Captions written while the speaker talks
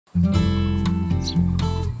Hello，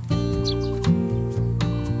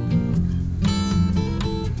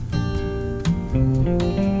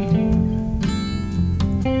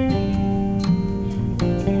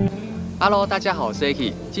 大家好，我是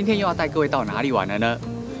Aki， 今天又要带各位到哪里玩了呢？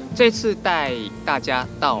这次带大家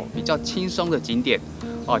到比较轻松的景点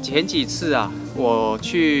哦。前几次啊，我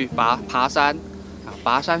去爬山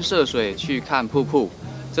跋山涉水去看瀑布，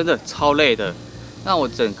真的超累的，让我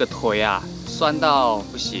整个腿啊酸到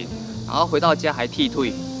不行，然后回到家还剃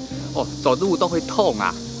腿，哦，走路都会痛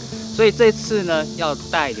啊。所以这次呢，要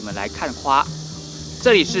带你们来看花。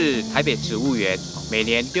这里是台北植物园，每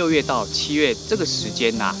年6月到7月这个时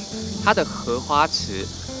间呐，它的荷花池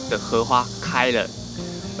的荷花开了，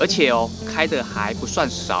而且哦，开的还不算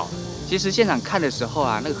少。其实现场看的时候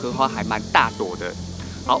啊，那个荷花还蛮大朵的。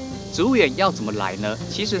好，植物园要怎么来呢？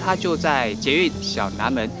其实它就在捷运小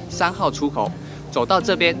南门3号出口，走到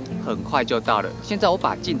这边很快就到了。现在我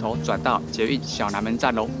把镜头转到捷运小南门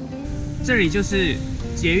站喽，这里就是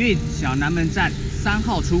捷运小南门站3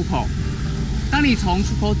号出口。当你从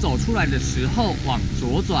出口走出来的时候，往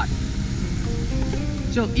左转，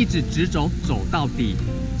就一直直走，走到底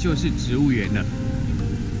就是植物园了。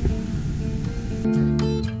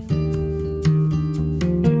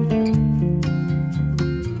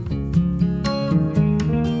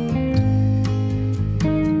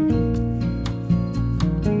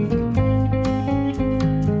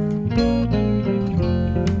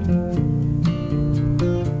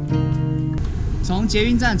从捷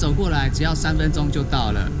运站走过来，只要3分钟就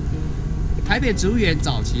到了。台北植物园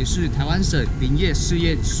早期是台湾省林业试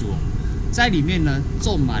验所，在里面呢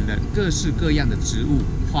种满了各式各样的植物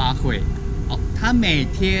花卉。好，它每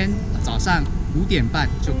天早上5点半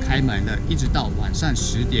就开门了，一直到晚上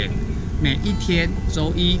10点，每一天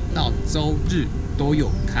周一到周日都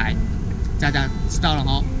有开。大家知道了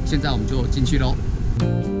哈，现在我们就进去喽。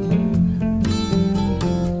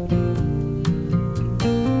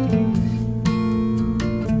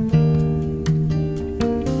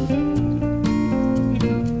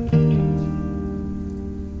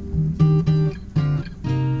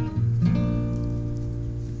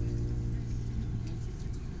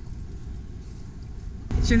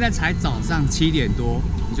现在才早上7点多，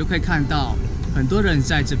你就可以看到很多人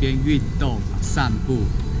在这边运动、散步。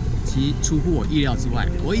其实出乎我意料之外，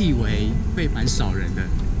我以为会蛮少人的。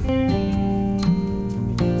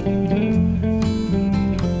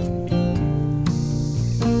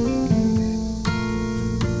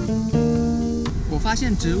我发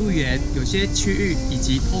现植物园有些区域以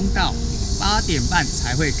及通道8点半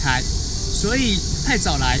才会开，所以太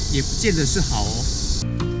早来也不见得是好哦。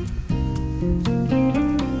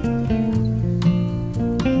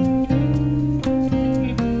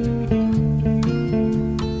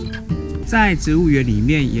在植物园里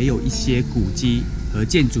面也有一些古迹和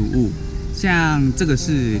建筑物，像这个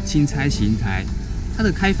是钦差行台，它的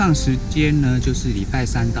开放时间呢就是礼拜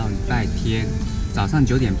3到礼拜天，早上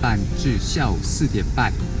9点半至下午4点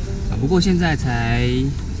半。不过现在才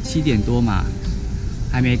7点多嘛，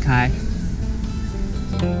还没开。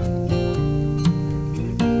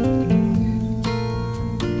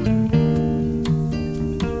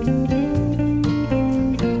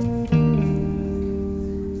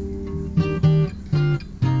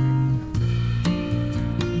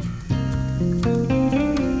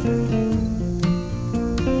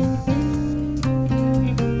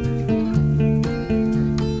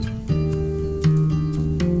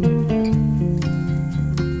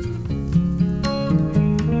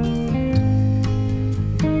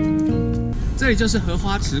这里就是荷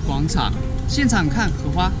花池广场，现场看荷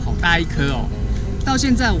花好大一颗哦。到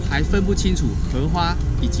现在我还分不清楚荷花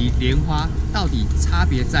以及莲花到底差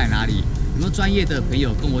别在哪里，有没有专业的朋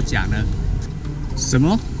友跟我讲呢？什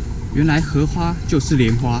么？原来荷花就是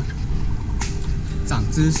莲花，长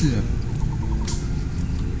知识了。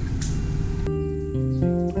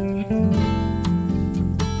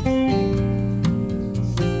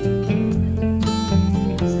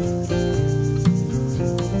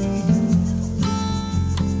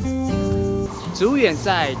植物园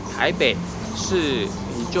在台北市，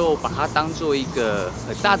你就把它当做一个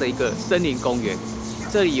很大的一个森林公园。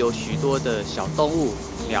这里有许多的小动物、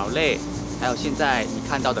鸟类，还有现在你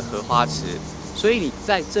看到的荷花池。所以你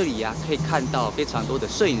在这里啊，可以看到非常多的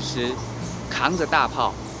摄影师扛着大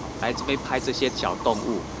炮来这边拍这些小动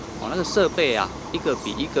物。哦，那个设备啊，一个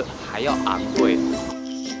比一个还要昂贵。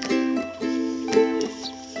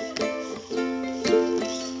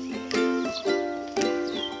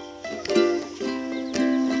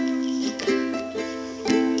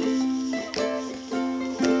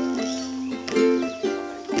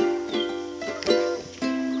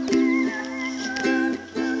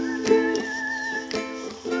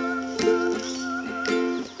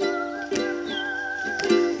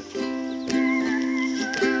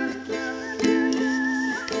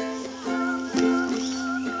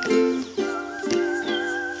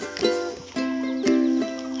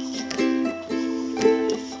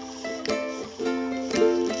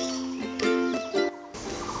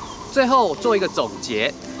最后我做一个总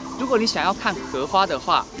结，如果你想要看荷花的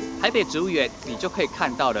话，台北植物园你就可以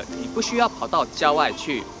看到了，你不需要跑到郊外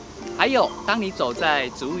去。还有，当你走在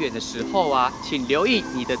植物园的时候啊，请留意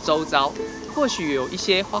你的周遭，或许有一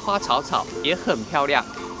些花花草草也很漂亮，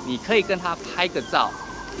你可以跟它拍个照。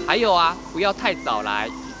还有啊，不要太早来，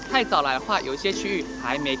太早来的话，有一些区域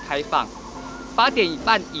还没开放，8点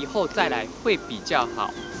半以后再来会比较好。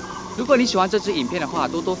如果你喜欢这支影片的话，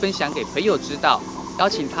多多分享给朋友知道，邀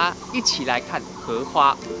请他一起来看荷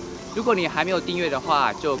花。如果你还没有订阅的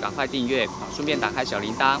话，就赶快订阅，顺便打开小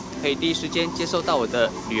铃铛，可以第一时间接收到我的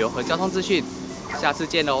旅游和交通资讯。下次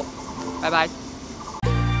见喽，拜拜。